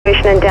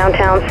in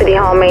downtown City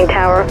Hall main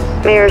tower.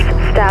 Mayor's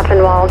staff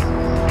involved.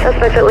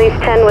 Suspects at least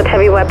 10 with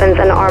heavy weapons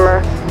and armor.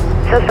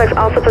 Suspects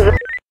also possess.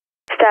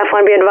 Staff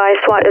 1 be advised,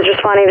 SWAT is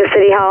responding to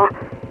City Hall.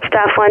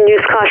 Staff 1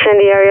 use caution in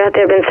the area.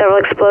 There have been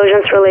several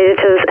explosions related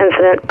to this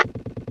incident.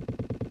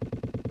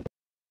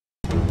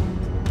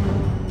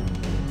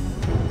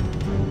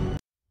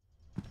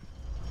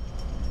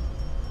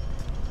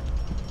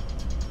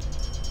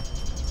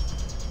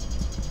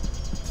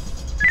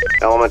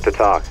 Element to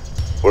talk.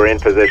 We're in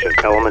position.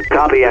 Element.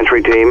 Copy,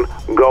 entry team.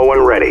 Go when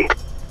ready.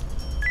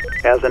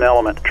 As an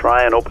element,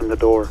 try and open the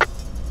door.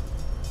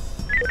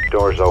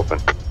 Door's open.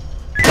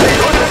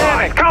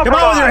 Come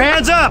on with your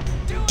hands up!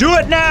 Do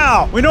it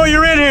now! We know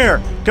you're in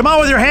here! Come on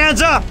with your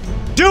hands up!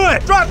 Do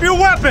it! Drop your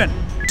weapon!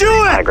 Do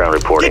it! Background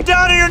reporting. Get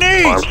down on your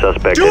knees! Armed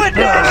suspect Do is it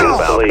now!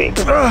 balcony.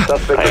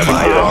 Suspect I is have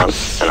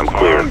eyes on, and I'm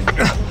clear.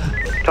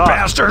 Talk.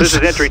 Bastards. This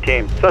is entry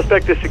team.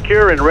 Suspect is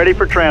secure and ready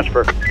for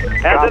transfer. As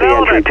Copy, an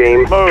element, entry team.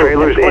 move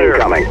Trailers and clear.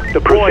 incoming.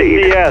 Deploy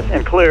Proceed. CS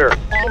and clear.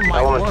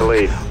 Element to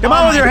lead. Come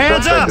on with your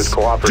hands Suspect up! is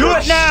cooperative. Do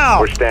it now!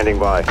 We're standing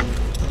by.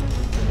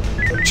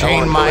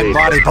 Chain Element to my lead.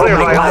 body, Clear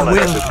pulling by my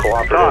element. will. Is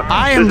cooperative. Talk.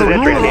 I am This the is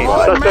entry rule team. of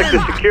all Suspect men.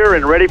 is secure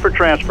and ready for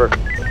transfer.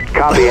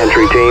 Copy,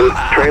 entry team.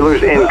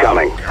 Trailers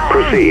incoming.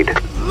 Proceed.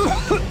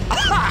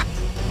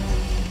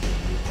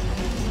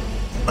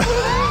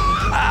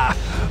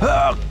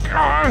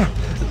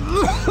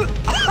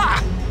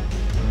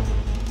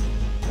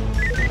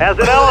 As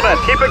an element,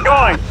 keep it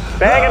going.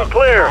 Bang and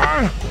clear.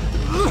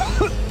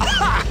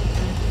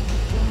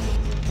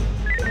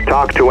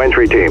 Talk to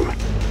entry team.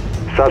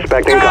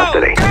 Suspect in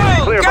custody.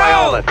 Clear by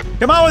element.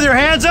 Come on with your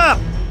hands up!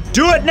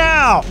 Do it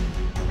now!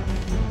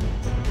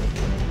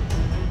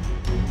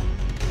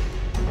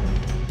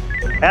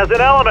 As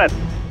an element.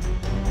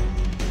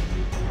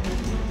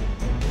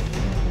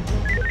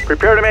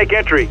 Prepare to make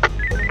entry.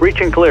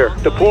 Breach and clear.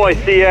 Deploy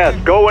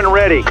CS. Go and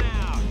ready.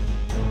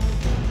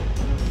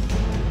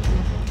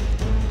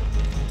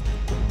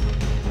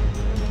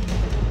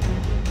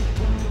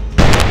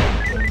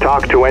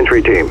 Talk to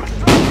entry team. Do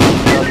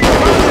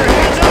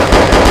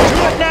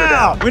it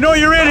now! We know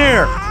you're in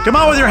here! Come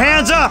on with your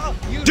hands up!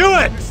 Do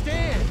it!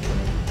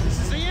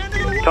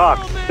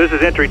 Talk. This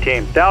is entry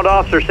team. Downed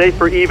officer safe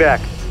for evac.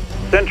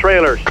 Send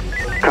trailers.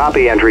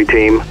 Copy, entry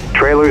team.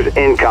 Trailers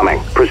incoming.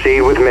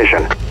 Proceed with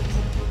mission.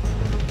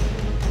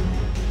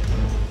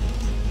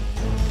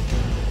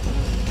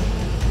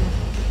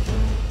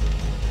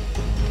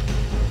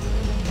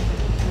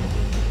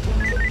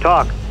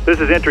 Talk. This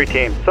is entry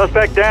team.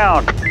 Suspect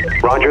down.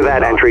 Roger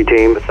that, entry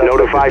team.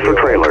 Notify for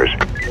trailers.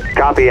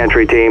 Copy,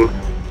 entry team.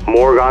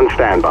 Morgue on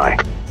standby.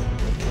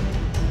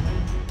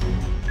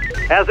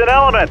 As an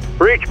element.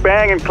 Breach,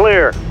 bang, and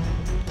clear.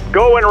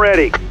 Go and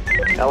ready.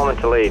 Element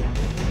to lead.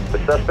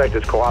 The suspect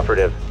is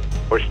cooperative.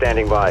 We're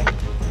standing by.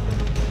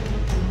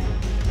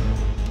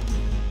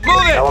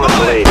 Element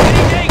to lead.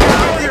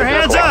 Come on with your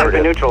hands up!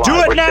 We're neutralized. Do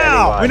it We're standing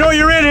now! by. We know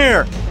you're in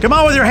here! Come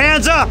on with your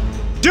hands up!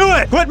 Do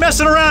it! Quit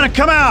messing around and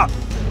come out!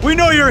 We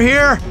know you're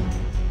here!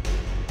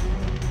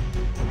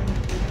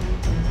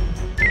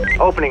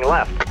 Opening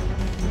left.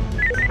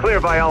 Clear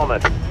by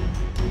element.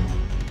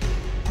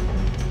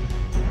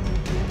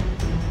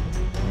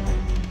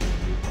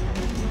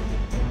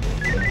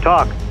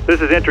 Talk.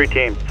 This is entry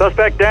team.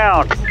 Suspect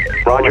down.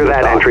 Roger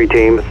that, entry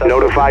team.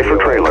 Notify for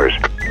trailers.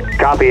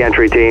 Copy,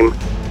 entry team.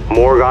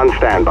 Morgue on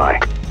standby.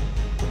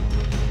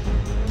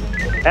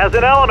 As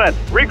an element.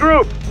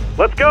 Regroup.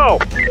 Let's go.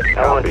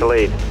 Element to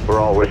lead. We're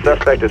all with the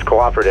suspect is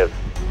cooperative.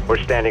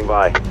 We're standing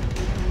by.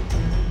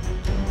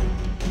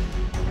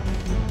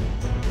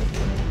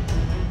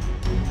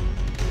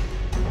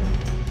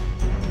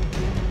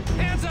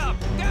 Hands up!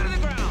 Down to the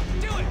ground!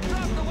 Do it!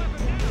 Drop the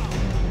weapon now!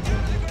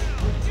 Down to the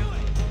ground! Do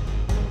it!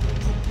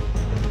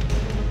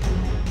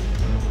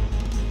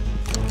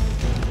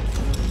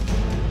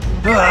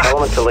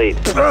 Element to lead.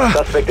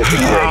 Suspect is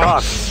secure.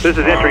 Talk. This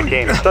is entry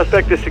team.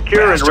 Suspect is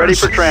secure and ready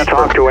for transfer.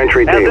 Talk to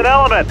entry As team. an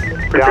element.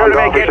 Prepare Downed to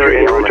make officer entry.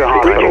 en route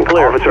to Breach and hospital.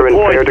 clear. Officer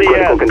Deploy impaired to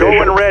critical CS. Go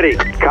condition. and ready.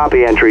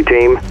 Copy, entry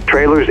team.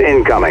 Trailers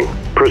incoming.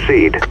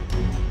 Proceed.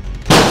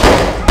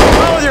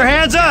 Come on with your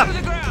hands up!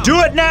 Do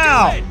it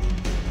now!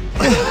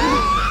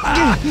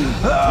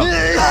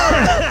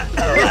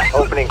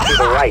 Opening to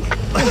the right.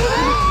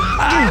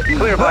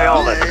 Clear by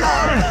element.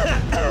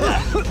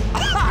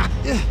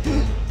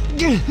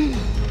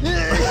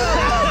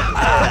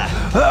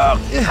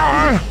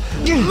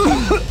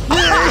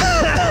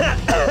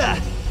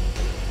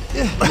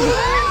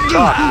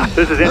 Talk.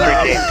 This is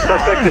entry team.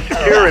 Suspect is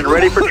secure and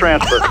ready for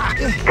transfer.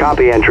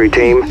 Copy, entry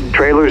team.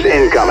 Trailers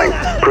incoming.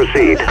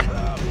 Proceed.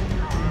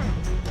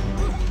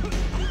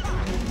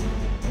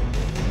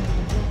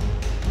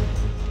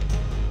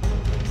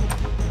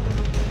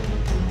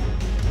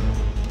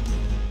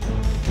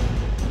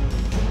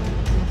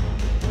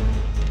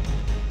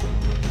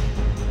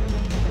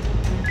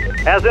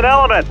 As an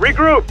element.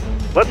 Regroup.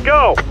 Let's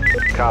go.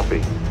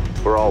 Copy.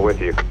 We're all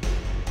with you.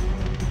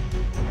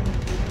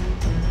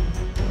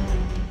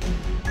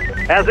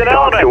 As an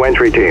Talk element. to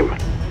entry team.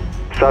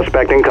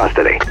 Suspect in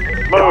custody.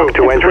 Move Talk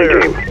to and entry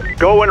clear. team.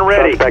 Go when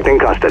ready. Suspect in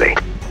custody.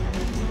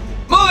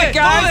 Move it,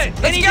 guys!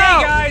 Let's Any go!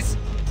 day, guys!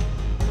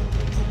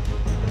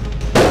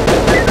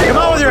 Come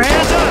on with your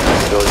hands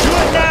up! Do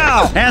it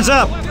now! Hands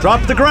up! Drop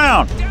to the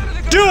ground!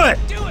 Do it!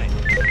 Do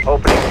it!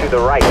 Opening to the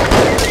right.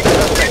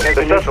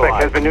 The suspect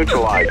has been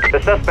neutralized.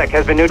 The suspect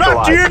has been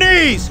Drop to your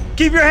neutralized. knees!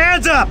 Keep your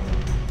hands up!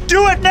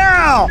 Do it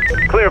now!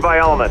 Clear by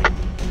element.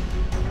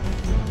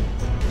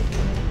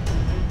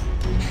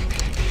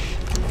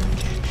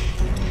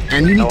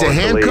 And you need to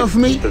Element handcuff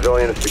lead. me?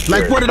 Civilian is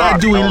secured. Like, what did I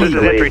do This is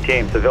illegal? entry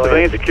team. Civilian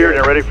Civilian secured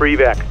and ready for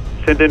evac.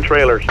 Send in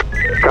trailers.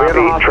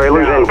 Copy.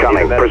 Trailers down.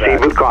 incoming. Medevac.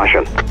 Proceed with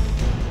caution.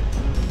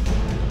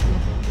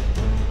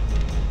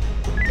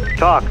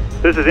 TOC,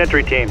 this is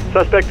entry team.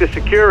 Suspect is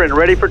secure and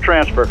ready for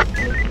transfer.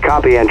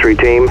 Copy, entry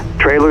team.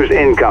 Trailers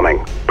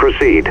incoming.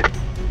 Proceed.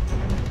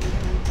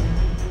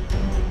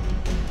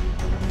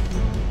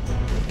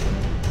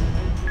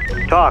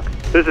 TOC,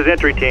 this is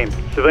entry team.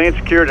 Civilian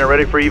secured and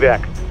ready for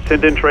evac.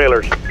 Send in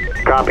trailers.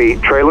 Copy.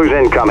 Trailers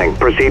incoming.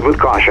 Proceed with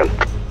caution.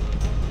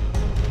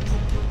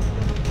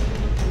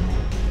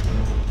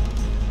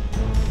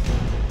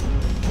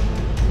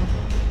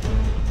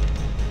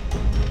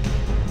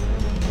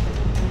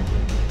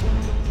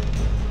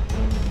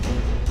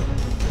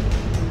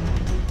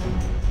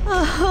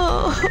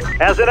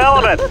 As an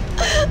element.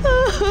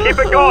 Keep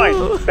it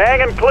going.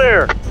 Bang and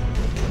clear.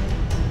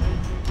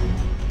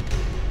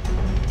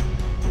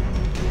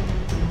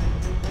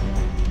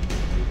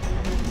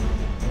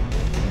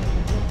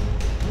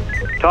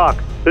 TOC,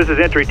 this is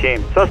entry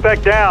team.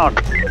 Suspect down.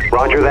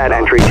 Roger that,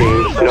 entry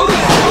team.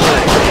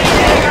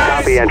 Notify.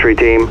 Copy, entry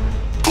team.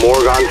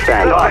 Morgue on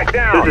standby.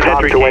 This is Talk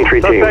entry to team.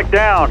 entry team. Suspect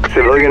down.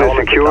 Civilian is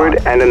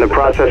secured and in the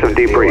process of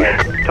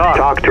debrief.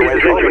 Talk to This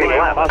is entry entry team. team.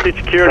 Hostage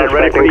secured and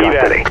ready Suspect for in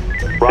evac. custody.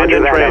 Send Roger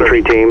in that, trailers.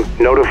 entry team.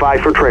 Notify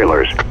for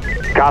trailers.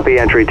 Copy,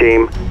 entry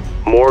team.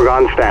 Morgue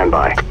on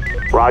standby.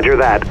 Roger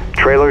that.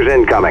 Trailers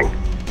incoming.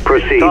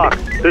 Proceed. TOC,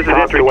 this is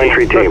Talk entry to team.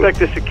 entry team.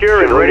 Suspect is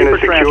secure and ready Civilian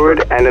for is secured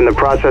transfer. and in the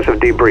process of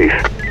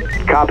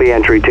debrief. Copy,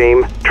 entry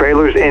team.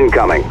 Trailers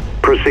incoming.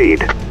 Proceed.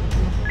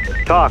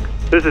 TOC,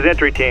 this is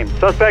entry team.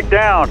 Suspect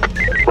down.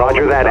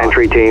 Roger that,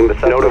 entry team.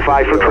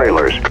 Notify for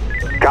trailers.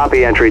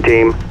 Copy, entry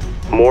team.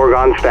 Morgue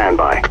on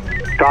standby.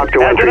 Talk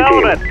to As an entry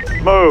element.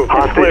 team. Move. It's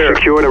Hostage clear.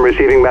 secured and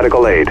receiving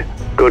medical aid.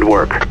 Good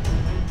work.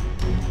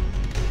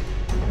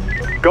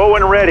 Go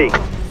when ready.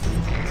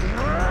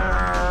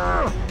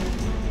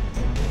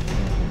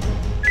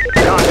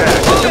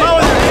 Contact. Come on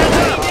with your hands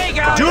up! Hey,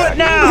 guys! Do it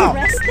now!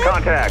 Arrested?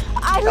 Contact.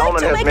 I'd like Element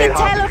to has make made a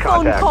hostage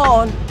telephone contact.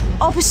 call.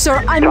 Officer,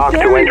 I'm Talk to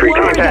very entry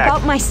worried contact.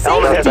 about my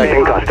Element has Suspect safety.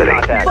 in custody.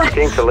 Contact. But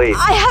Team to lead.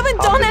 I haven't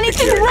done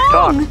anything secured.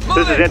 wrong. TOC,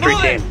 this is entry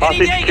move it. team. Any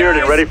Hostage day, secured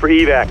and guys. ready for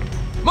evac.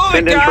 Move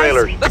Send it, in guys!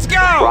 trailers. Let's go!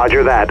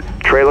 Roger that.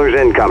 Trailers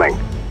incoming.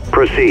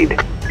 Proceed.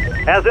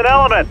 As an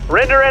element,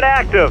 render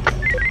inactive.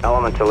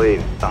 Element to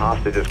lead. The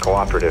hostage is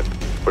cooperative.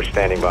 We're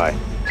standing by.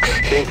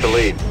 Team to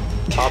lead.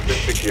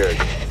 Hostage secured.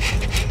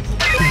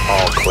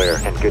 All clear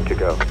and good to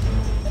go.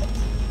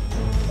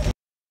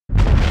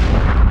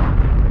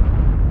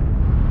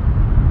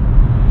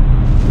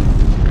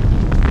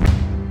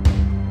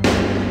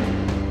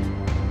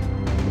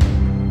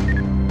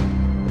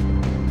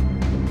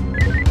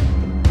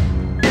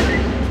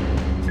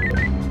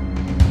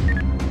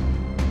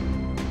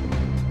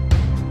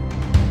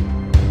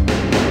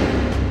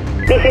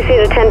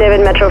 BCC to 10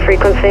 David Metro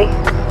frequency.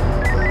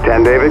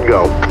 10 David,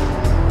 go.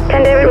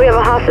 10 David, we have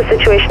a hostage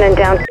situation in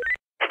down.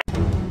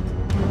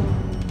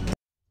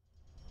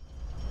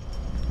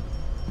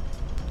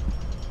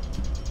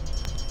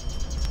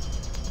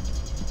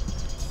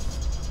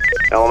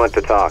 Element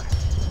to talk.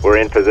 We're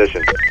in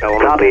position.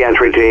 Element Copy,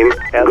 entry team.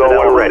 As Go an when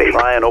element, ready.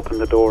 try and open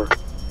the door.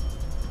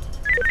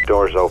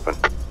 Doors open.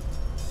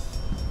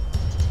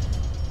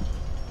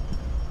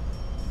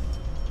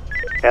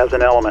 As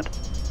an element,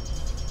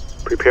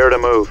 prepare to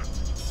move.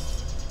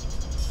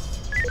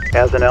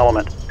 As an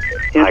element,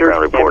 enter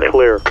and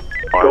clear.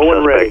 Go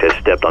when ready. Suspect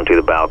has stepped onto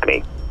the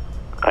balcony.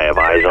 I have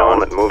eyes on,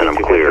 Element moving and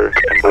I'm to clear. enter,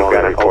 and we've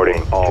got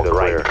reporting all to the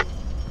right.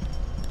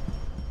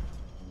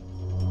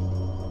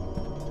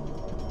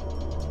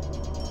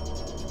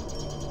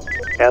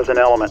 As an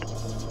element.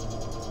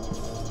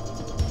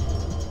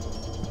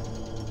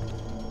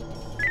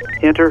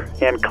 Enter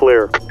and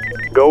clear.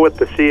 Go with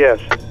the CS.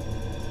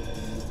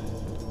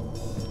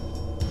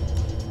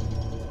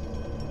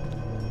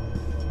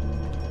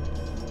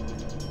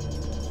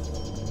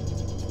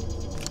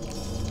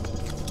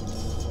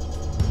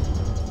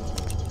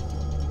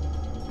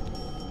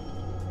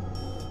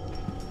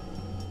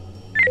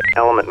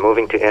 Element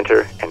moving to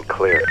enter and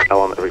clear.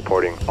 Element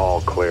reporting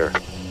all clear.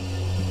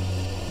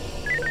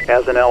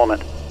 As an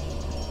element.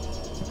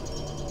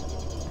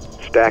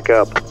 Stack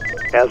up.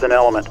 As an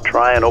element,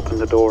 try and open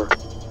the door.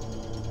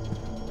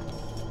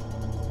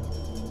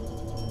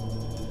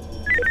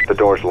 The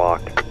door's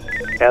locked.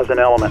 As an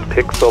element,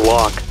 pick the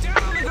lock.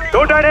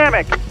 Go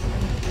dynamic!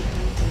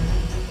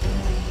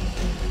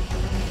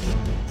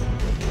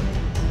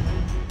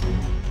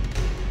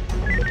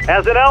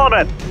 As an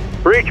element,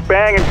 breach,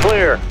 bang, and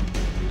clear.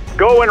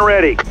 Go when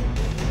ready.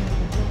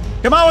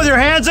 Come on with your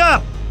hands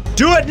up!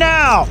 Do it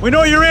now! We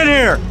know you're in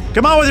here!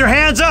 Come on with your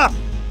hands up!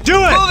 Do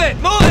it! Move it!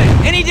 Move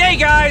it! Any day,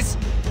 guys!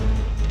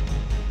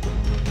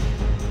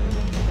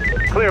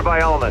 Clear by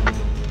element.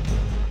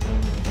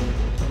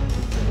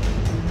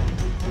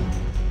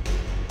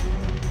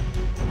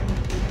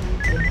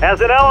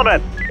 As an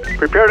element,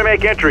 prepare to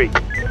make entry.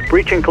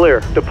 Breach and clear.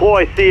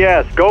 Deploy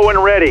CS. Go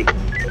and ready.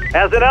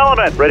 As an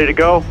element, ready to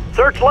go.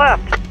 Search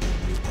left.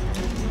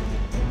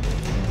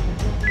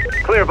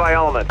 Clear by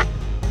element.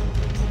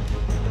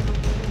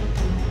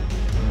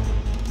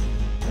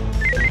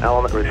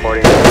 Element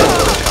reporting.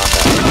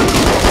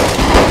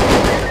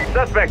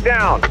 Suspect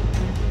down.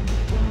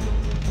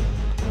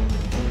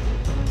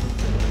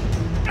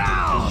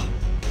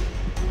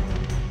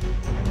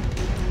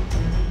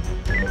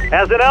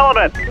 As an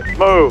element,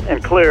 move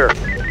and clear.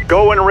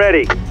 Go and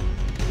ready.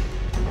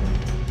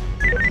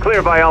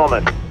 Clear by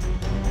element.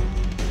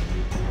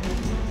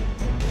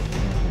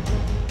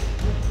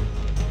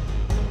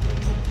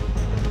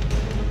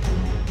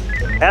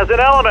 As an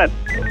element,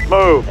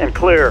 move and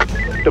clear.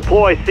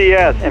 Deploy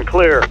CS and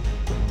clear.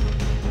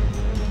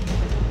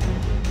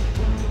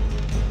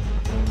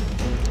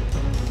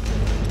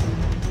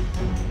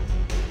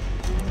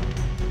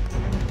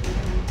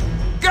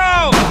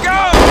 Go! Go! Go!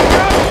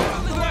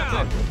 On the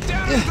ground!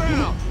 Down on the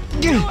ground!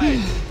 Do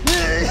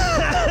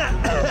it!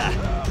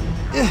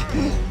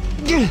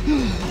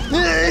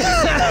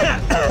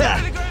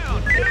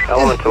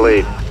 Element to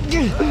lead.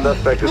 The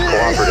suspect is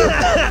cooperative.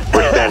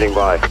 We're standing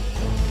by.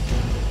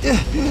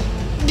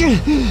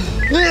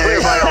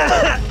 Clear by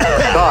element.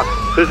 Talk.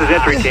 This is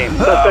entry team.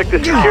 Suspect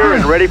is secure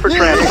and ready for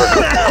transfer.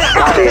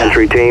 Copy,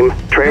 entry team.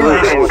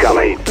 Trailers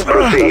incoming.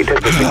 Proceed.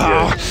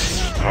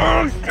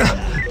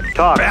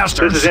 Talk.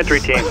 This is entry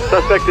team.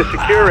 Suspect is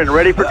secure and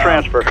ready for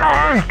transfer.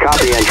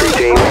 Copy, entry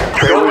team.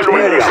 Trailers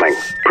incoming.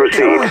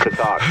 Proceed. To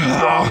talk.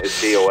 SWAT is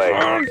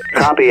DOA.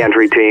 Copy,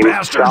 entry team.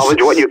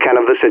 Salvage what you can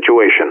of the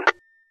situation.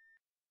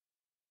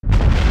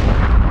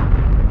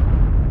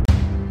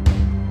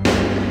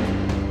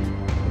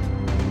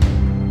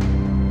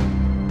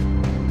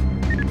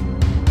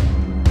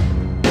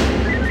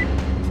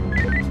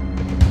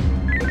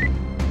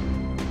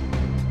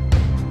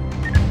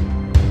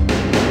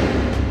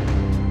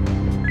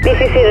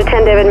 BCC to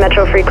 10 David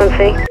Metro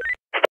frequency.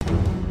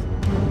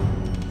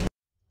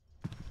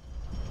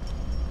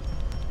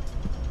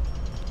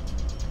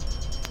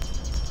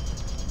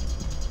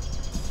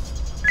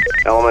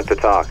 Element to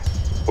talk.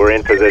 We're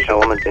in position.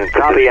 Element in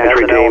position. Copy,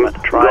 entry team.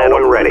 Try and Go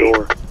open and the ready.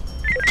 door.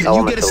 Can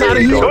you get us out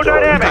of here? Go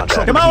dynamic.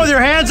 Come on with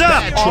your hands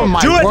up! All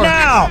my Do it work,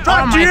 now! all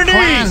Drop to my your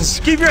plans knees!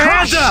 Keep your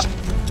hands up!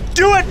 crushed.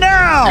 Do it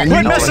now! And you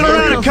Quit know messing what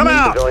around you and come do?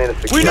 out! Civilian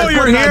is We know Like you're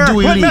what I here! do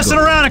Quit illegal. messing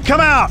around and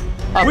come out!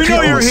 We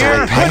know you're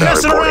here! Quit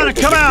messing around and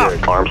come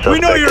out! Armed We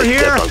know suspect you're has here!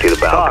 stepped onto the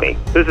Talk. balcony.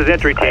 This is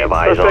entry I team. have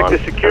eyes Suspect on.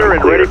 is secure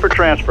and Clear. ready for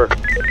transfer.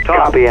 Talk.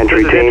 Copy,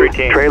 entry This is entry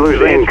team. Trailers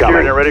Civilian secured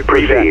incoming. and ready for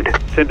Proceed.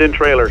 evac. Send in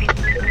trailers.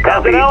 Copy.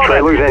 As an element,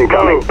 Trailers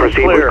incoming. move,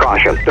 Proceed clear. with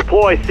caution.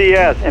 Deploy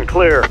CS and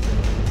clear.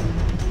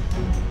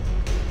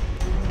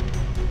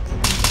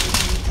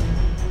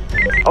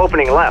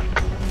 Opening left.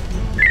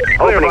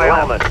 Opening by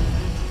element.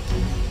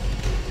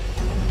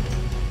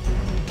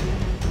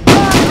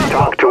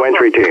 Talk to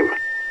entry team.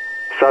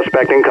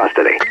 Suspect in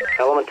custody.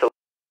 Element to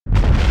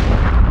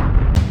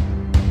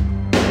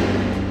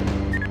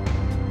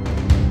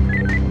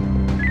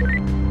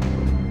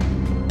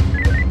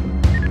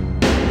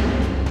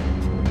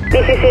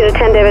BCC to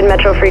 10 David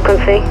Metro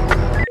frequency.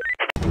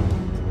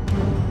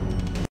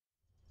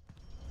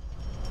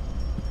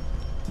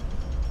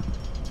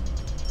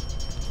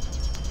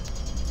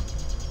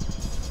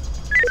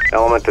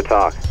 element to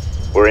talk.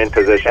 We're in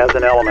position. As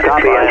an element.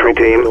 Copy, Try and entry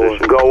open team.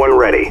 the door. Go and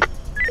ready.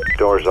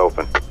 Doors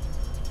open.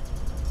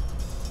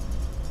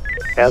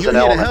 As You're an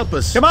here to element. help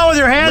us. Come on with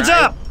your hands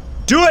Right. up!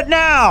 Do it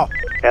now!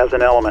 As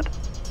an element.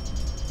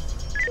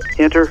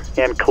 Enter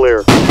and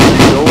clear.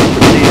 Go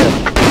with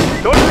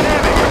CS. Go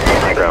dynamic.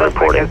 High ground Suspect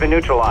reporting. has been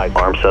neutralized.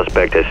 Armed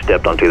suspect has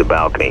stepped onto the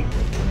balcony.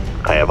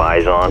 I have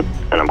eyes on,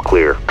 and I'm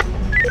clear.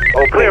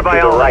 Oh, clear by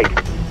to the element.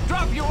 right.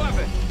 Drop your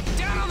weapon!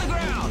 Down on the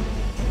ground!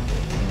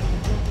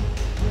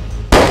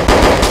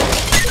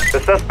 The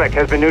suspect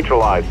has been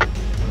neutralized.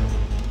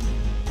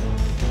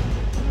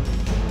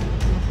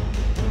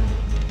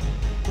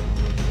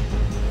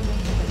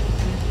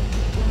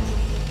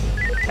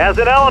 As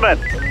an element,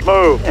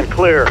 move and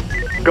clear.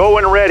 Go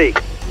and ready.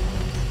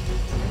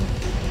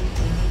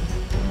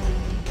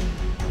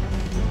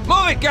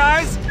 Move it,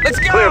 guys! Let's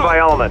go! Clear by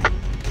element.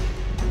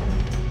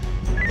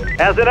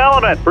 As an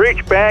element,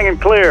 breach, bang,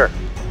 and clear.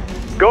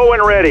 Go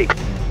and ready.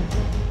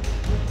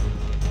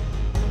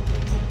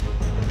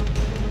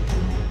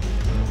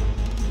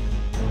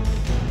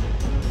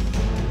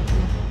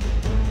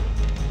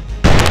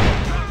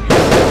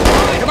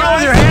 Come on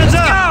with your hands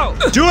up!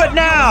 Go! Do it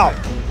now!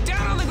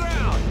 Down on the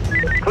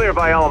ground! Clear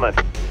by element.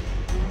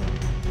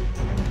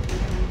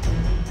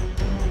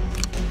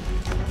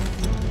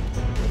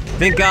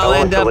 Think I'll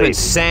Element end to up in lead.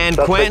 San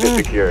Suspect is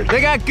Quentin? secured.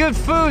 They got good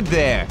food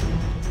there.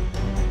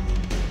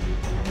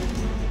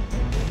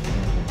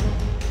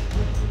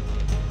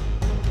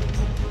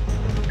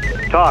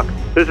 Talk.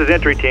 This is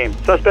entry team.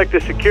 Suspect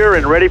is secure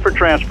and ready for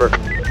transfer.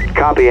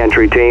 Copy,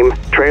 entry team.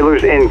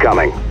 Trailers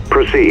incoming.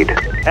 Proceed.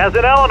 As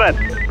an element,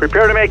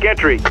 prepare to make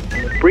entry.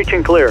 Breach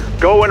and clear.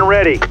 Go and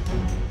ready. Go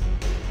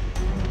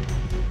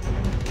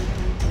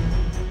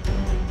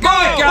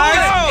it,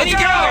 guys! In you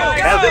go!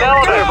 As an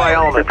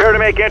element, prepare to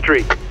make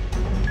entry.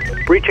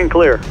 Breach and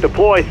clear.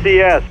 Deploy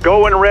CS.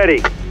 Go and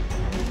ready.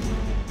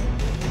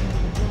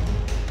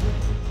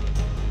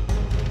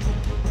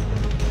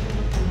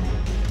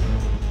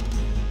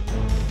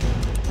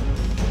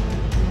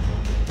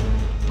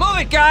 Move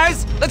it,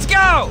 guys! Let's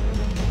go!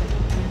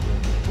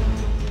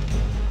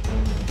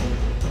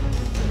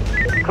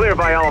 Clear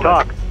by element.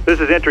 Talk. This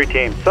is entry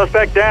team.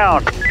 Suspect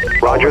down.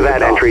 Roger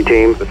that, entry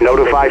team.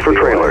 Notify for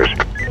trailers.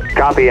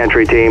 Copy,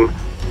 entry team.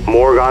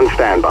 Morgue on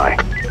standby.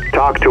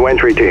 Talk to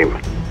entry team.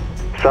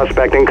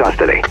 Suspect in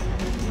custody.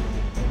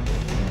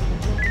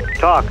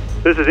 Talk.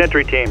 This is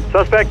entry team.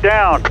 Suspect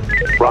down.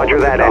 Roger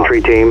that,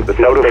 entry team.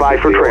 Notify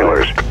for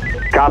trailers.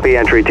 Copy,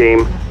 entry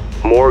team.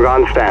 Morgue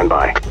on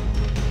standby.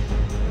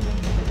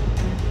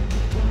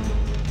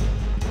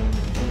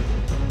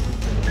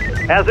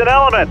 As an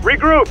element,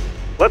 regroup.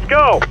 Let's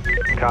go.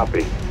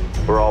 Copy.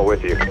 We're all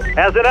with you.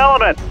 As an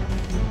element.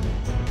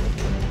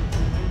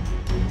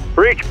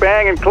 Breach,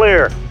 bang, and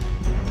clear.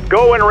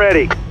 Go and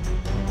ready.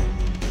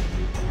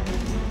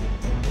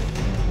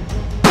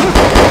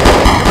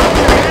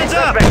 Hands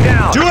up!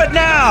 Do it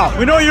now!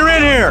 We know you're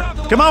in here!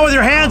 Come on with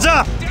your hands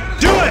up!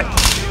 Do it!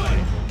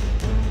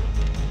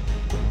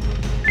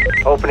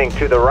 Opening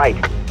to the right.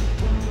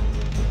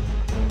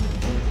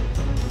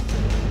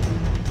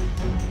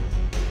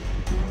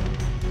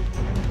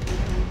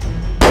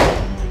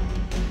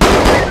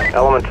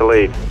 Element to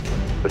lead.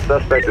 The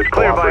suspect is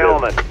clear by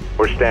element.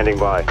 We're standing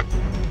by.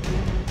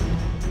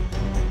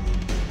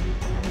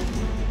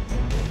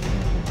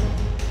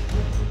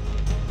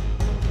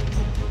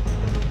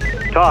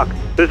 Talk.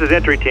 This is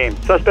entry team.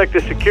 Suspect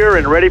is secure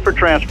and ready for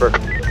transfer.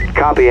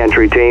 Copy,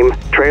 entry team.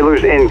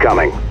 Trailers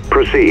incoming.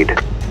 Proceed.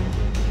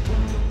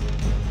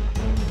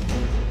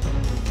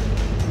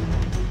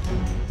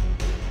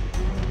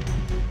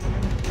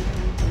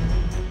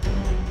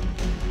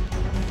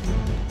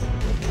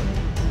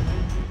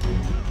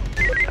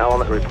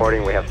 Element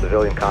reporting we have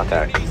civilian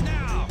contact.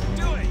 Now!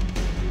 Do it!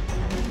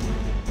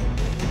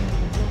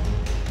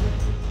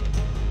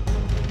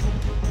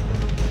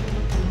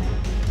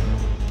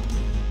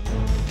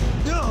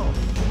 No!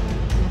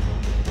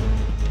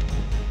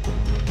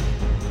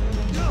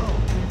 No!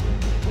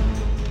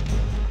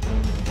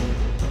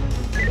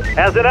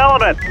 As an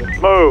element,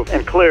 move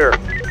and clear.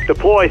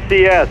 Deploy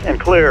CS and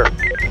clear.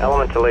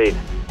 Element to lead.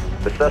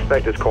 The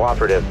suspect is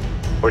cooperative.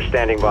 We're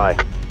standing by.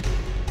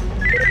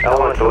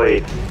 Element to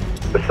lead.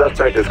 The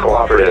suspect is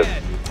cooperative.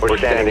 We're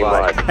standing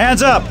by.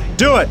 Hands up!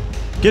 Do it!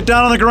 Get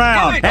down on the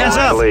ground! Hands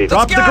up!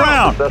 Drop to the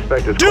ground! The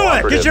suspect is Do it!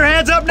 cooperative. Get your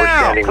hands up We're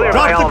now! standing by.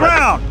 Drop to the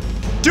ground!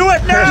 Do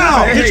it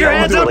now! Get your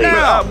hands up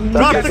now!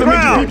 Drop to the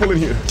ground!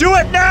 Do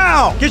it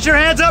now! Get your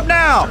hands up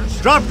now!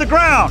 Drop to the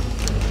ground!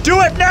 Do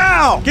it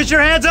now! Get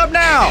your hands up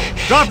now!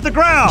 Drop to the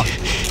ground!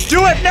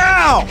 Do it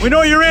now! We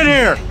know you're in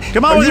here!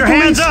 Come on with your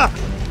hands up!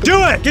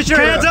 Do it! Get your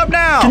hands up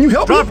now! Can you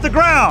help Drop me? to the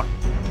ground!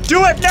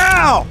 Do it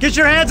now! Get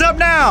your hands up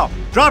now!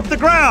 Drop to the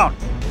ground!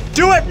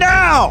 Do it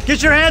now!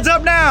 Get your hands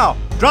up now!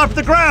 Drop to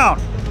the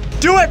ground!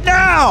 Do it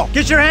now!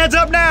 Get your hands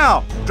up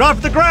now! Drop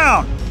to the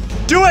ground!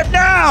 Do it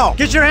now!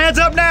 Get your hands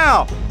up now!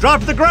 Drop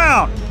to the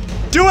ground!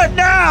 Do it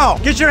now!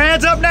 Get your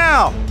hands up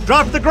now!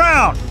 Drop to the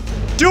ground!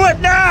 Do it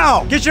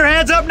now! Get your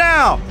hands up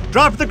now!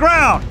 Drop to the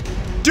ground!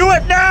 Do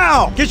it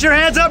now! Get your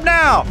hands up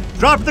now!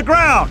 Drop to the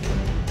ground!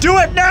 Do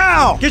it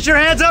now! Get your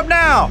hands up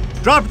now!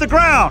 Drop to the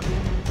ground!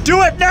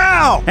 Do it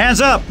now! Hands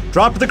up!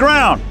 Drop to the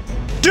ground!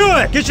 Do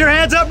it! Get your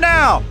hands up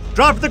now!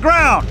 Drop to the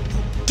ground!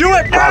 Do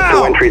it Talk to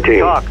now! entry team.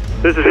 Talk.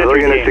 This is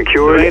Civilian entry is team.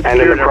 secured Civilian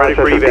and in the ready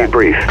for process of evac.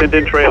 debrief. Send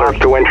in trailers.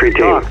 Talk to entry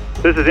team. Talk.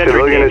 This is entry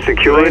Civilian team. is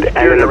secured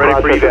and in the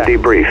process of evac.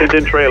 debrief. Send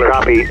in trailers.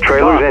 Copy.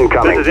 Trailers Talk.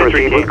 incoming. This is entry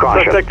Proceed with team.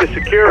 caution. Suspect is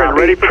secure and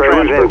Copy. ready for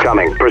Trailers transfer.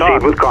 incoming. Proceed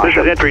Talk. with caution.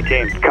 This is entry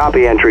team.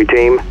 Copy, entry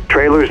team.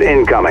 Trailers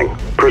incoming.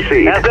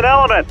 Proceed. As an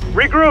element,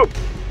 regroup.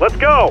 Let's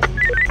go.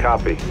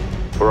 Copy.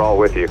 We're all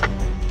with you.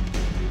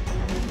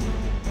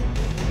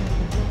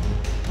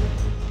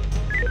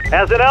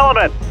 As an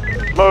element,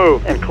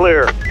 move and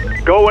clear.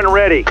 Go and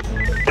ready.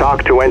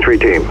 Talk to entry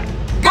team. Go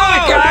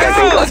it,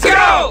 guys! Let's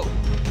go!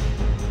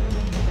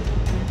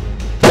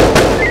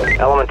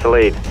 Element to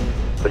lead.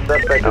 The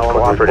suspect is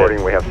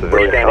cooperative. We have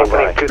civilian standing by.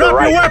 opening to the Drop your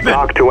right. weapon!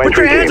 Talk to Put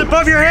entry your hands team.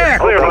 above your head!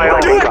 Clear by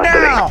Do it custody.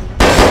 now!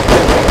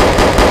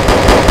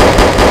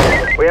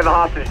 We have a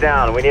hostage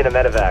down. We need a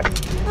medevac.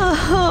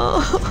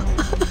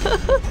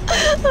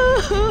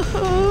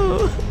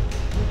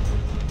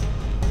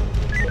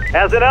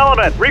 As an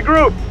element,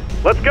 regroup.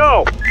 Let's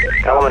go.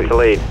 Element to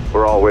lead.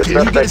 We're all with you.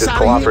 Can you get Suspect is us out of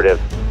here?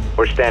 cooperative.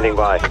 We're standing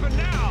by. Weapon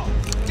now!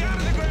 Down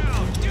to the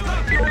ground! Do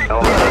it!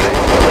 Element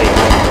to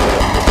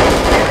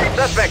lead.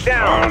 Suspect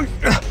down.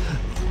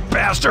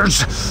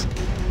 Bastards!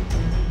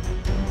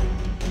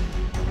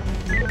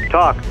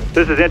 Talk.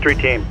 This is entry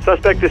team.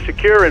 Suspect is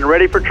secure and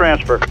ready for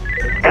transfer.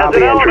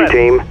 Copy entry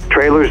team.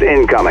 Trailers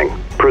incoming.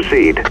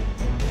 Proceed.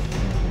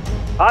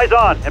 Eyes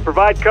on and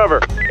provide cover.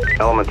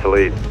 Element to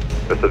lead.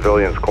 The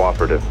civilian's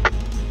cooperative.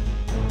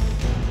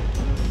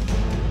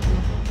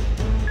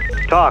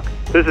 Talk.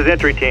 This is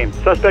entry team.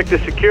 Suspect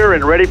is secure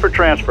and ready for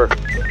transfer.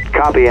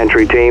 Copy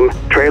entry team.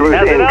 Trailers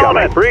As an incoming.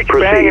 element, breach,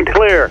 bang, and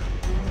clear.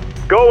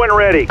 Go and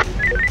ready.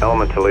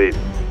 Element to lead.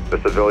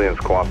 The civilian's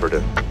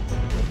cooperative.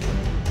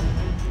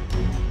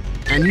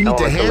 And you need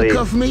to Element lead.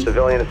 handcuff me?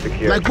 Civilian is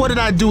secure. Like, what did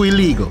I do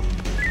illegal?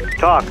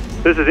 Talk.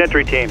 This is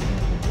entry team.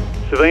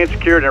 Civilian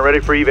secured and ready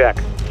for evac.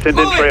 Send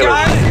in Move it, trailers.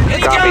 guys!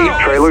 Let's Copy. go!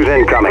 Trailers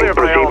incoming. Clear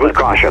by Proceed with element.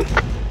 caution.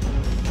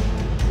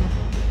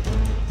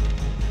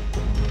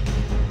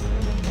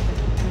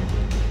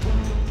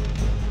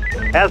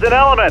 As an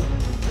element.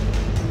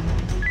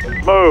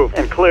 Move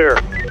and clear.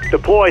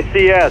 Deploy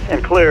CS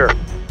and clear.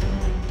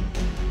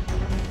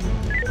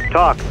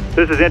 Talk.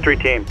 This is entry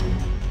team.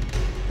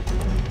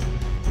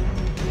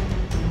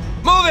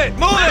 Move it!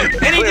 Move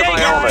it! Any Clear day, by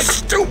guys!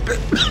 Stupid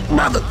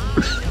mother.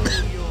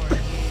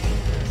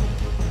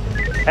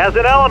 As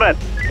an element.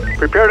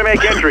 Prepare to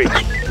make entry.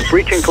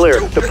 Breach and clear.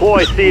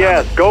 Deploy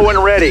CS. Go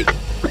and ready.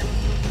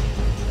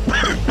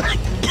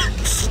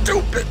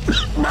 Stupid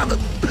mother.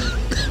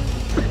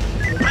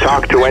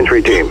 Talk to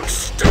entry team.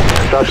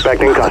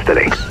 Suspect in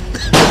custody.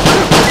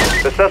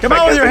 The suspect Come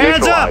on with has your been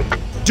hands up!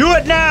 neutralized. Do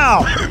it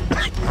now!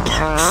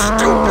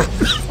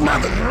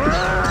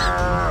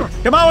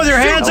 Come on with your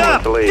hands up!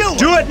 Element to lead.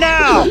 Do it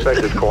now! Suspect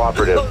is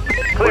cooperative.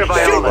 Clear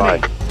by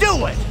element.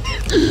 Do it!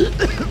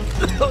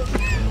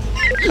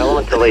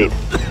 Element to lead.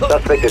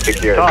 Suspect is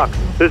secure. Talk.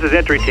 This is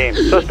entry team.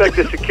 Suspect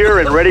is secure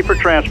and ready for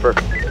transfer.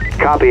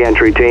 Copy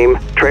entry team.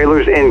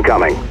 Trailers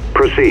incoming.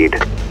 Proceed.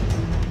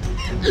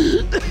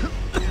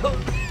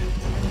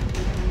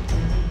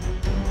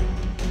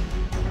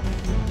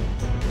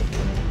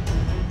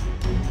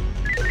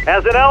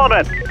 As an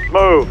element.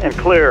 Move and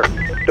clear.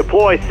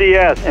 Deploy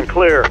CS and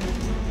clear.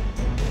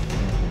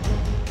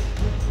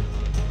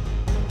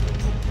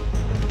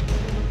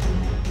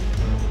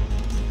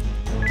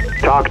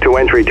 Talk to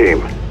entry team.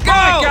 Go!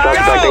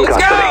 Suspect in Go!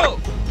 custody.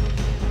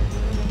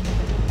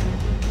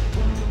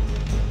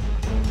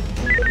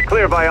 Go!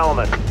 Clear by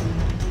element.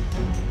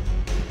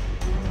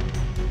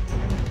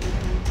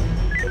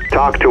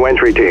 Talk to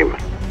entry team.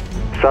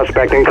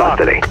 Suspect in Talk.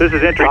 custody. This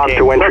is entry Talk team.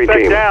 to entry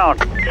Suspect team. down.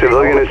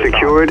 Civilian is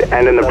secured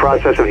and in the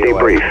process of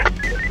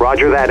debrief.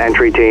 Roger that,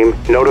 entry team.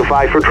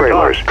 Notify for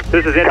trailers. Talk.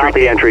 This is entry Copy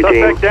team. entry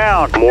Suspect team.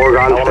 down. Morgue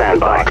on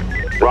standby.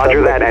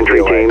 Roger that,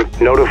 entry team.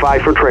 Notify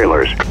for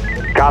trailers.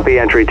 Copy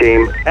entry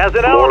team. As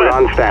an Morgue element.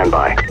 on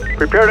standby.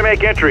 Prepare to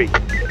make entry.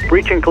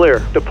 Breach and clear.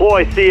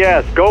 Deploy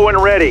CS. Go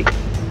and ready.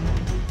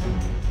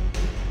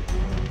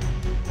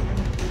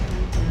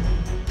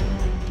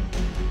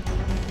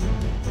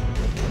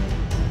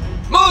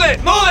 Move it!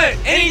 Move it!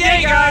 Any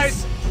day,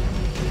 guys!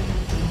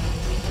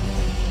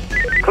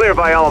 Clear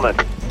by element.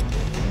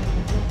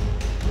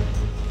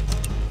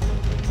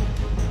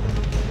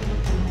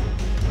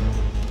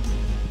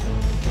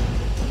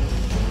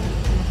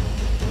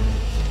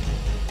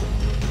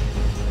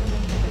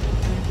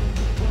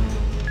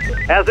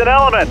 As an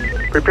element.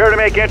 Prepare to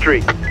make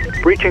entry.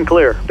 Breach and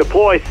clear.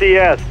 Deploy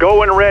CS.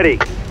 Go and ready.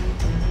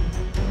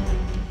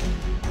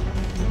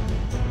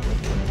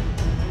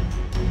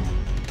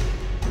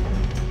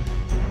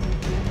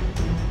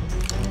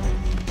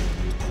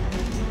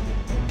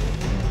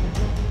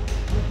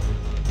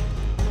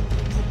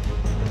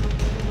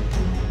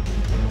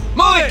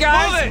 Move it,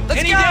 guys! Move it! Let's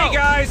Any go! day,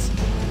 guys!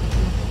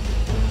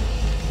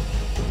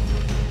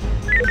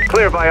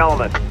 Clear by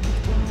element.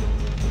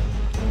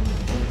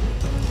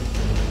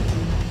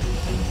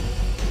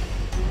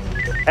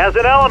 As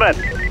an element.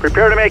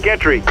 Prepare to make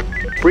entry.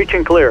 Breach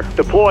and clear.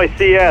 Deploy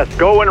CS.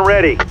 Go and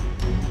ready.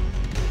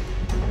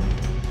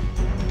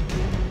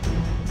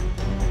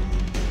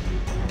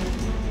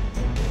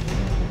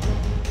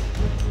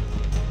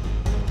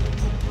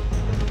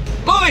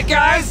 Move it,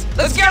 guys!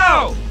 Let's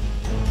go!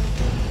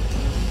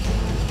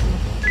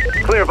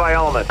 Clear by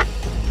element.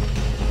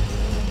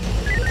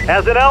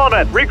 As an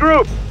element.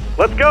 Regroup.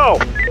 Let's go.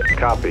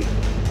 Copy.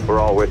 We're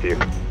all with you.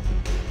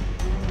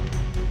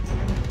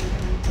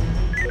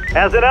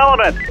 As an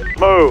element.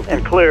 Move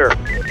and clear.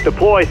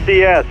 Deploy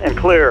CS and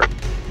clear.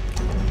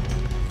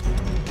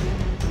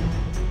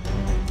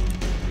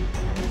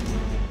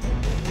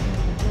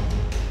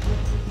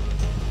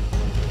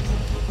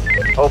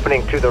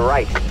 Opening to the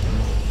right.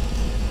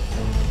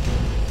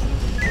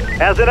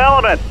 As an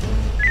element.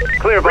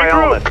 Clear by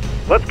Regroup. element.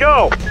 Let's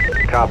go.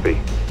 Copy.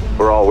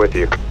 We're all with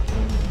you.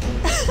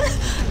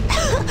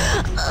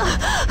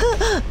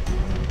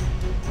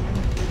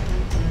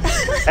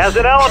 As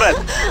an element.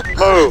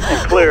 Move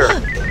and clear.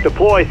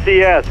 Deploy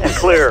CS and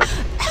clear.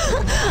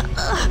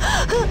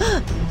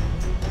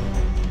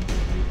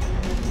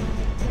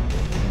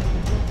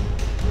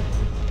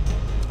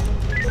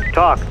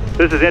 Talk.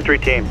 This is entry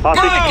team.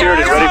 Hostage Go, secured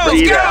and ready for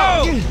let's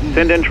evac. go!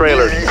 Send in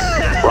trailers.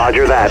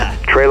 Roger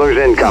that. Trailers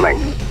incoming.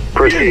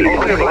 Proceed.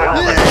 Clear by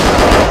element.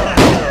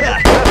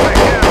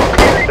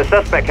 The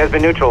suspect has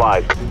been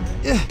neutralized.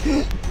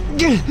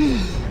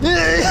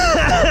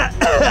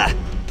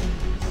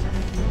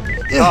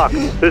 Talk.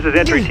 This is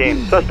entry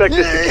team. Suspect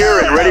is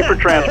secure and ready for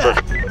transfer.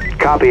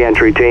 Copy,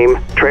 entry team.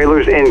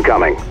 Trailers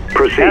incoming.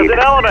 Proceed. As an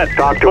element.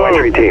 Talk to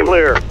entry team.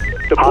 Clear.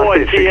 Deploy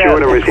Hostage CS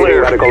secured and receiving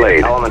clear. medical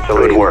aid. Element to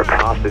Good lead. work.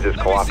 Hostage is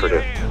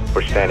cooperative.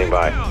 We're standing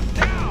by.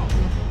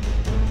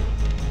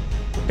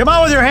 Come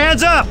on with your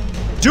hands up!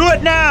 Do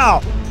it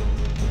now!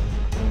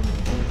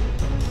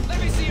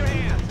 Let me see your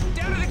hands.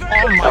 Down to the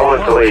ground.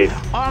 Element to lead.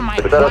 Oh my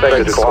The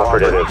suspect is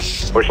cooperative.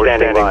 We're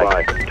standing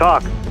by.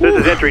 Talk. This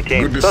is entry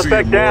team. Good to see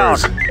Suspect you, down.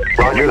 boys.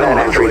 Roger that,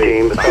 entry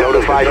team.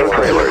 Notify for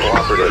trailers.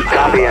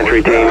 Copy,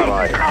 entry team.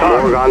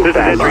 Morgue on This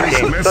is entry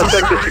standby. team.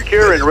 Suspect is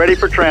secure and ready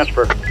for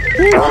transfer.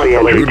 Copy,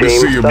 entry Good to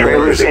see team. you,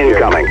 Trailers boys.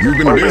 incoming. You've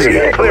been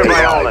busy. Clear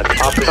by element.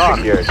 Talk.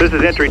 This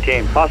is entry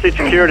team. Hostage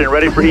secured and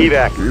ready for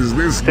evac. Is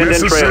this Send in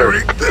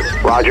necessary?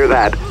 trailers. Roger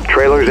that.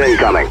 Trailers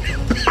incoming.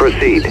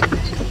 Proceed.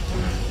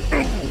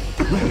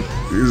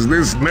 Is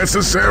this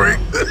necessary?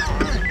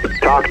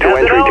 Talk to As an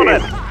entry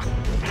element.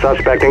 team.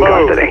 Suspect in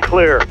Move. custody.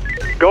 Clear.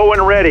 Go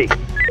and ready.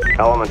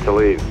 Element to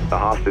lead. The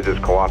hostage is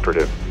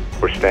cooperative.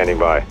 We're standing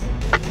by.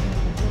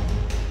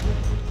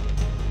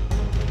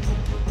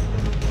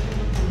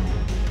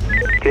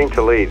 Team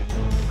to lead.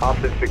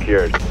 Hostage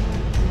secured.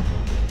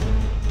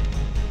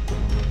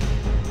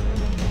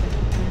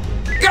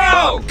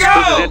 Go! This is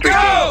Go! entry team.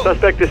 Go!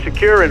 Suspect is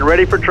secure and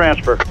ready for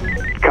transfer.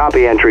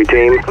 Copy, entry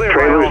team. Clear by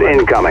Trailers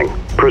element. incoming.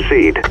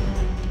 Proceed.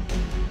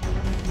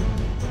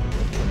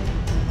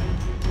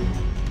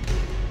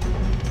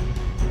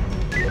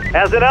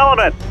 As an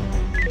element.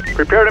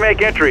 Prepare to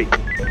make entry.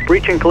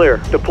 Breach and clear.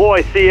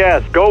 Deploy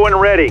CS. Go and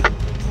ready.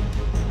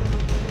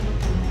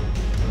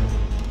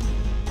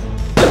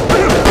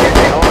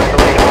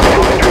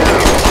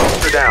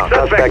 Officer down.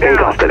 Suspect in down.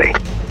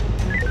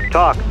 custody.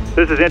 Talk.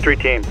 This is entry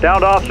team.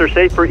 Downed officer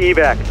safe for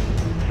evac.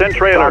 Send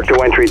trailers. Talk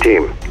to entry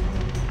team.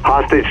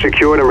 Hostage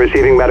secured and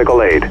receiving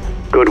medical aid.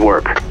 Good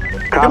work.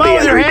 Copy, on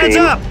with your entry hands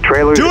team. up.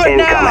 Trailers Do it incoming.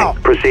 now.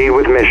 Proceed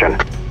with mission.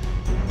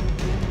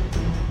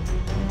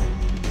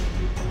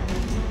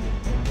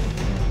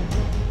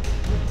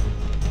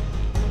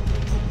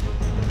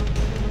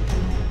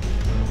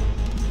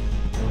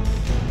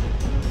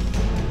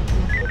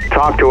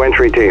 Talk to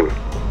entry team.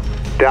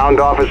 Downed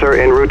officer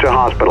en route to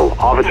hospital.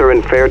 Officer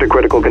in fair to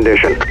critical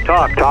condition.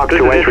 Talk. Talk This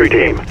to is entry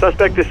team.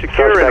 Suspect is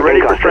secure Suspect and ready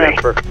in for custody.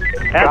 transfer.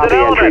 As Copy,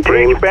 an entry element. team.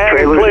 Breach bag and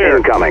Trailers clear.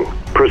 incoming.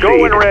 Proceed.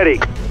 Go and ready.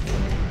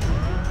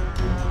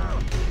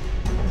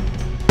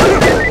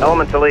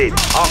 Element to lead.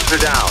 Officer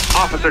down.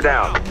 Officer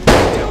down.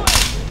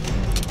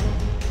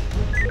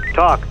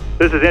 Talk.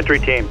 This is entry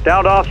team.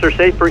 Downed officer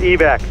safe for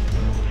evac.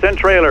 Send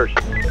trailers.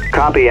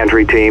 Copy,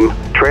 entry team.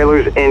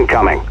 Trailers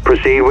incoming.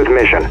 Proceed with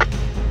mission.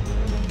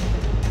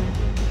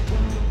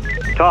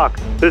 Talk.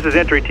 This is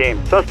entry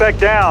team. Suspect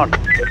down.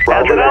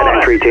 Roger that,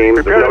 entry team.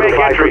 Prepare to make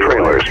Notify for entry.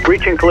 trailers.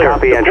 Breach and clear.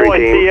 Copy, entry Deploy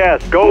team.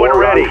 CS. Go and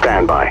Morgue ready. on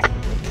standby.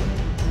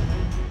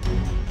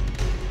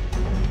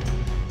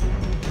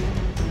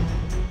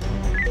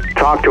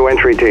 Talk to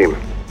entry team.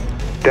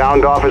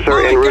 Downed officer All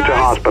right, en route to guys,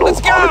 hospital.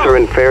 let's go. Officer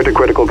in fair to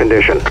critical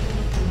condition.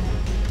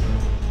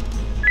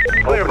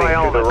 Clear by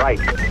Opening to the element.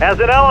 right. As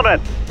an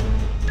element.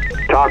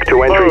 Talk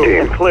to entry Move team.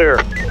 and clear.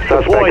 Suspect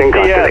Deploy in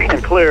CS custody.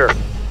 and clear.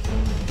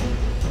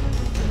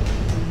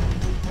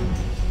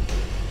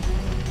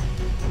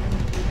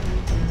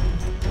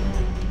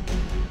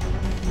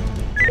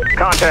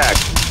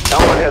 Contact.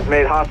 Element has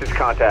made hostage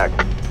contact.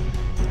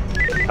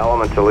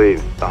 Element to lead.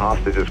 The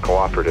hostage is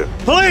cooperative.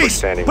 We're Police!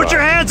 standing Put by.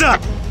 your hands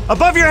up!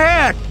 Above your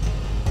head!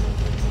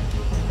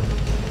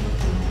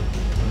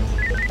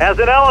 As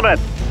an element.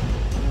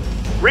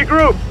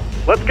 Regroup.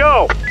 Let's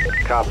go.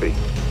 Copy.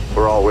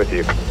 We're all with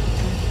you.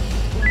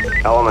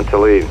 Element to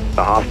lead.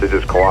 The hostage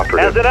is cooperative.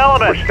 As an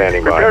element. We're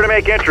standing Prepare by. to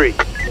make entry.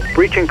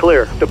 Breach and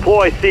clear.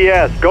 Deploy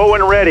CS. Go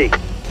and ready.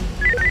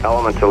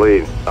 Element to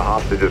lead. The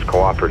hostage is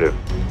cooperative.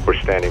 We're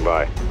standing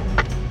by.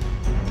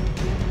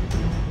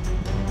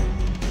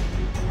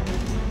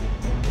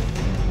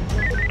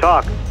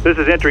 Talk. This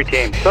is entry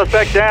team.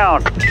 Suspect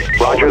down.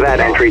 Roger that,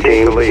 entry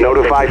team.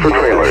 Notify for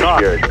trailers.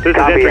 Talk. This is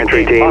Copy, entry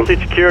entry team. team. Hostage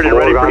secured and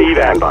ready Morgue for on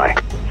evac. standby.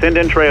 Send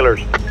in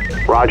trailers.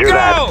 Roger Go!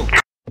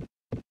 that.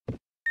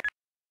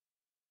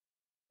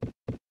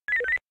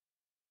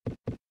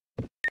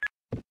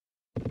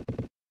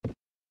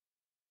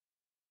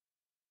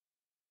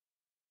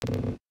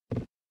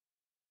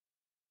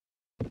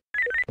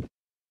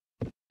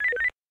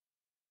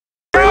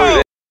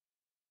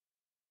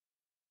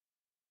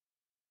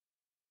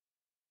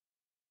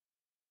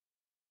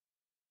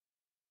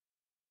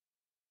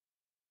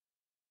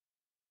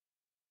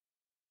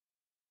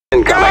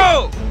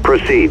 Incoming.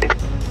 Proceed.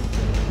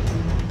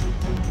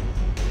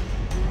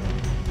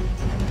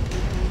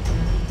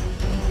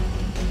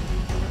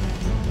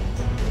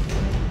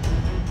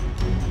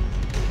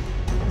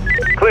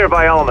 Clear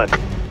by element.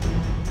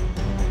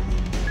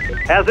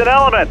 As an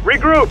element.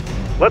 Regroup.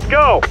 Let's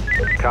go.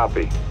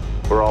 Copy.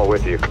 We're all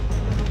with you.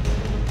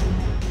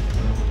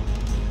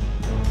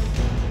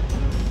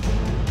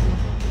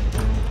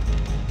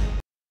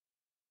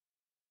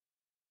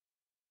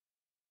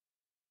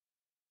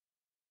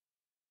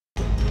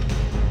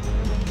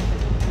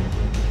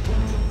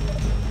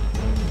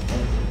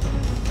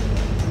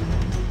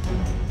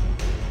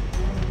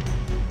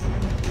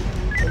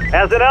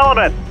 As an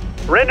element,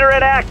 render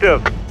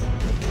inactive.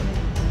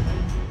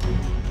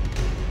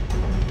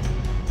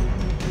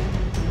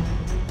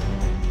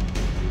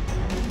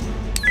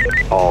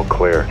 All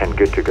clear and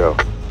good to go.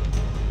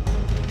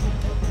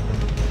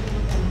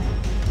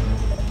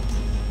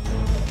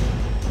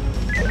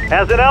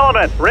 As an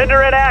element,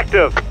 render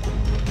inactive.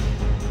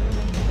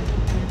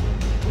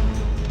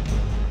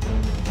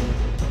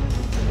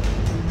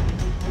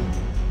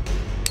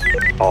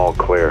 All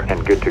clear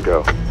and good to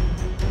go.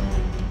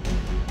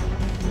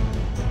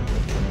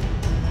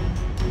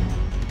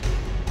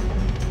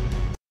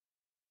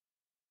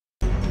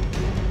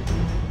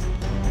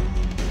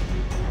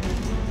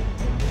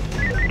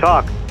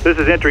 Talk, this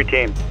is entry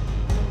team.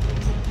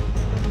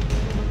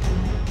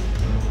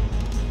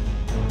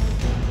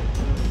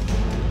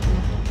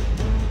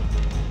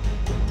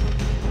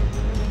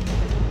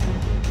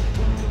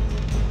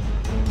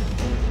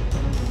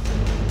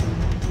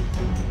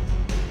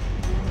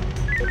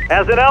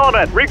 As an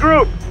element,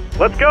 regroup.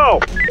 Let's go.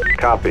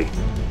 Copy.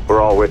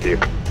 We're all with you.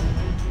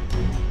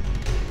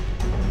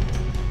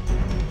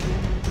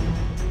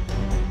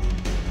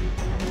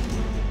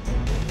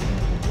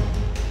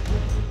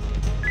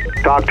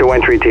 Talk to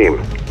entry team.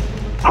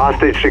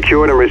 Hostage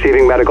secured and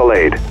receiving medical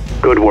aid.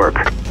 Good work.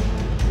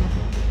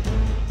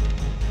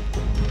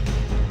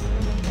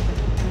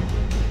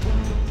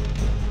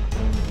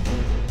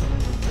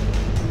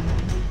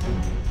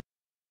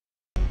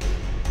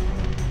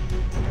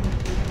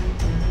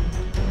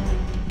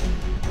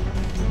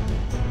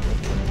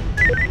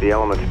 The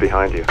element's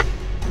behind you.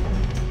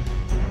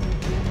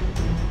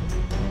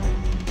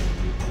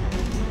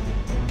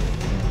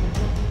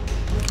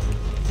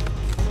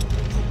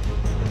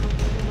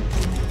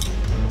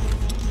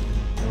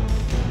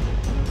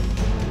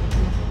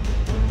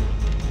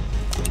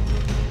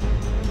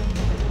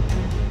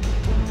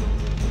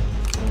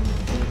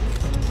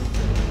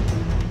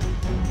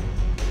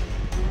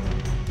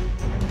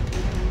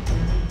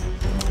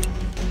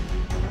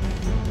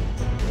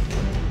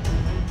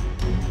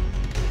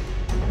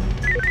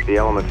 The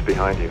element's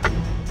behind you.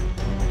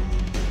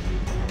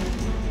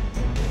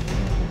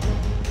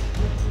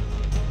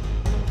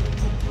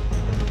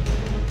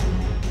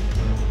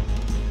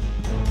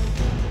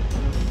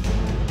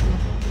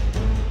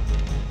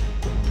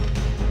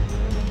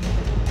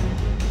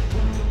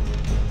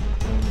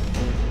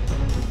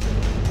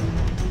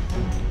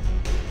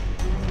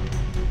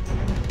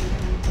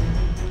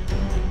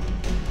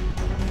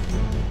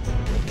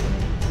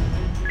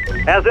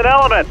 As an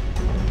element.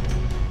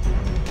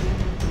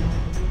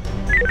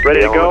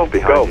 Ready to go?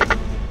 Go. You.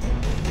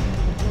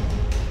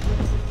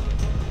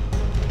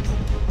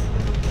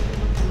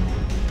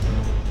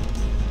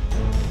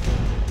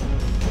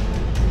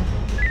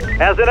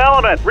 As an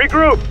element,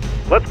 regroup.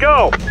 Let's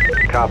go.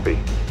 Copy.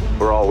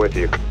 We're all with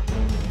you.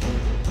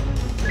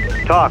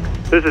 Talk,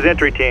 this is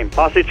entry team.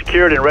 Hostage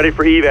secured and ready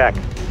for evac.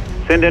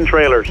 Send in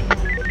trailers.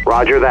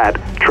 Roger that.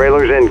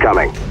 Trailers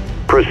incoming.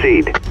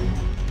 Proceed.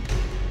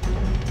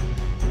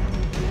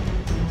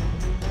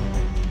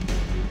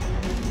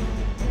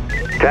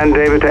 Ten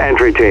David to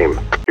entry team.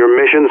 Your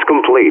mission's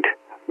complete.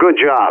 Good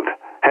job.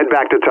 Head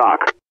back to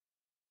talk.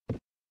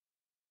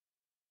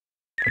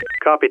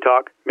 Copy,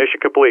 Talk. Mission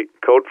complete.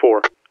 Code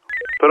 4.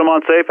 Put them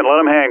on safe and let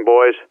them hang,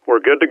 boys.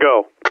 We're good to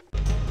go.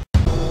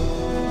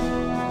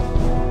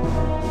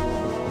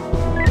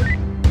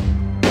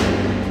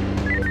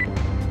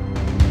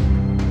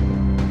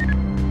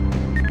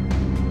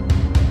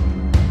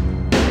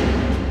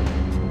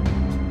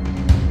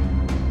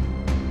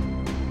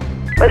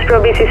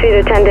 Westboro BCC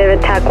to 10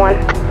 David, TAC 1.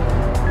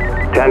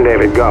 10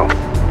 David, go.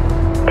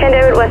 10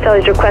 David, West L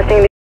is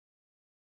requesting